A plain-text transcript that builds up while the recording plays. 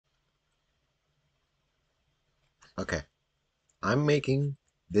Okay, I'm making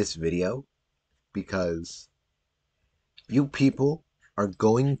this video because you people are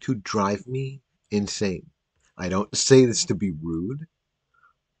going to drive me insane. I don't say this to be rude,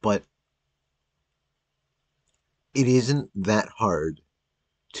 but it isn't that hard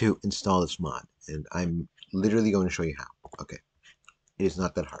to install this mod, and I'm literally going to show you how. Okay, it is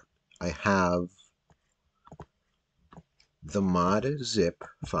not that hard. I have the mod zip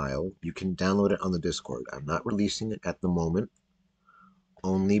file. You can download it on the Discord. I'm not releasing it at the moment,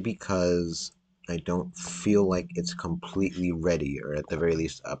 only because I don't feel like it's completely ready, or at the very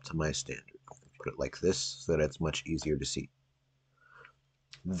least up to my standard. Put it like this so that it's much easier to see.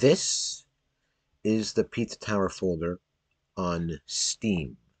 This is the Pizza Tower folder on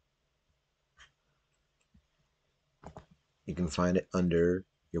Steam. You can find it under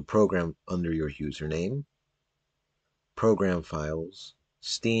your program, under your username, program files,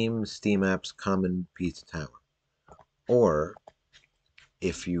 Steam, Steam apps, common Pizza Tower. Or,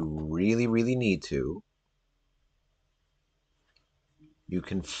 if you really, really need to, you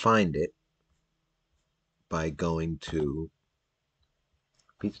can find it by going to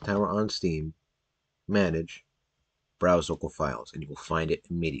Pizza Tower on Steam, Manage, Browse Local Files, and you will find it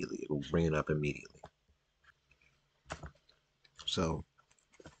immediately. It will bring it up immediately. So,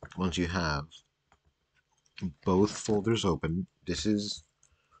 once you have both folders open, this is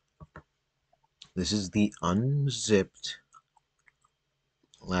the unzipped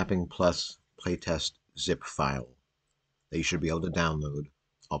Lapping Plus playtest zip file that you should be able to download.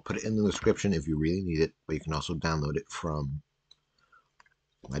 I'll put it in the description if you really need it, but you can also download it from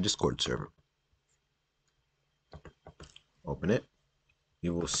my Discord server. Open it.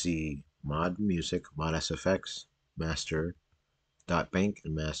 You will see mod music, mod sfx, master.bank,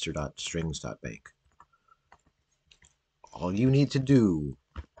 and master.strings.bank. All you need to do,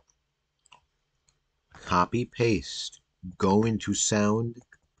 copy paste, go into sound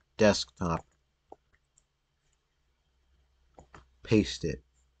desktop, paste it,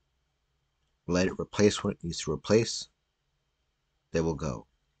 let it replace what it needs to replace. They will go.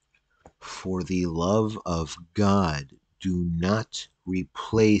 For the love of God, do not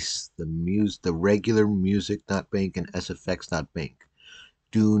replace the regular music.bank and sfx.bank.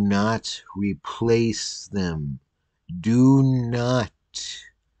 Do not replace them. Do not.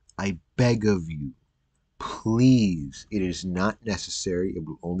 I beg of you. Please. It is not necessary. It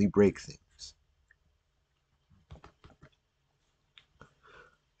will only break things.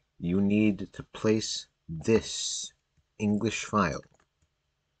 You need to place this English file.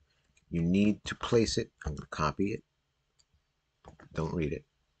 You need to place it. I'm going to copy it. Don't read it.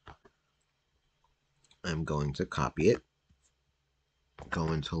 I'm going to copy it.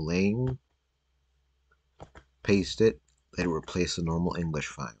 Go into Lang, paste it, let it replace the normal English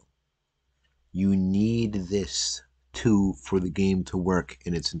file. You need this for the game to work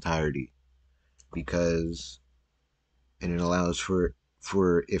in its entirety, because and it allows for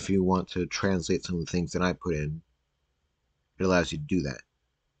if you want to translate some of the things that I put in, it allows you to do that.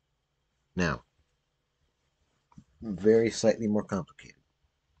 Now, very slightly more complicated.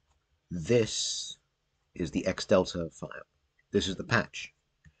 This is the xdelta file. This is the patch.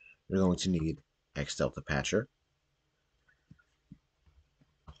 You're going to need xdeltapatcher.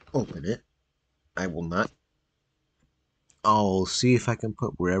 Open it. I will not. I'll see if I can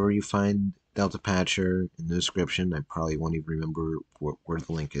put wherever you find deltapatcher in the description. I probably won't even remember where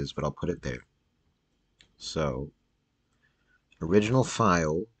the link is, but I'll put it there. So, original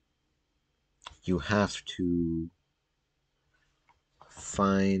file, you have to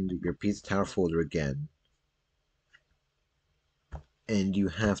find your Pizza Tower folder again, and you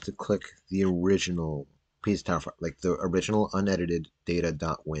have to click the original Pizza Tower file, like the original unedited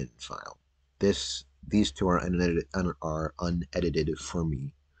data.win file. These two are unedited for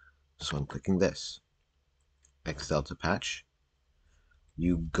me, so I'm clicking this. xdeltapatch.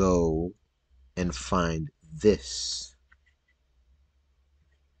 You go and find this.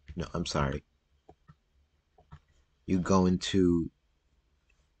 No, I'm sorry. You go into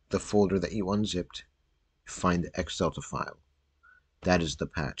the folder that you unzipped, find the xdelta file. That is the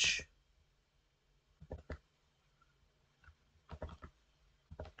patch.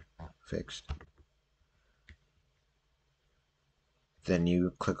 Fixed. Then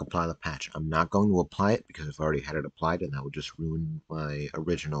you click apply the patch. I'm not going to apply it because I've already had it applied, and that would just ruin my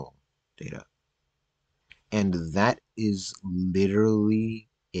original data. And that is literally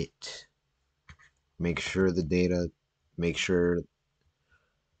it. Make sure the data.win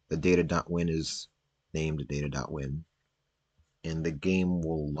is named data.win, and the game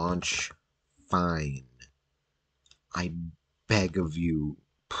will launch fine. I beg of you,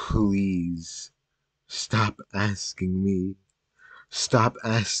 please Stop asking me. Stop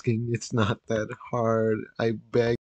asking. It's not that hard. I beg.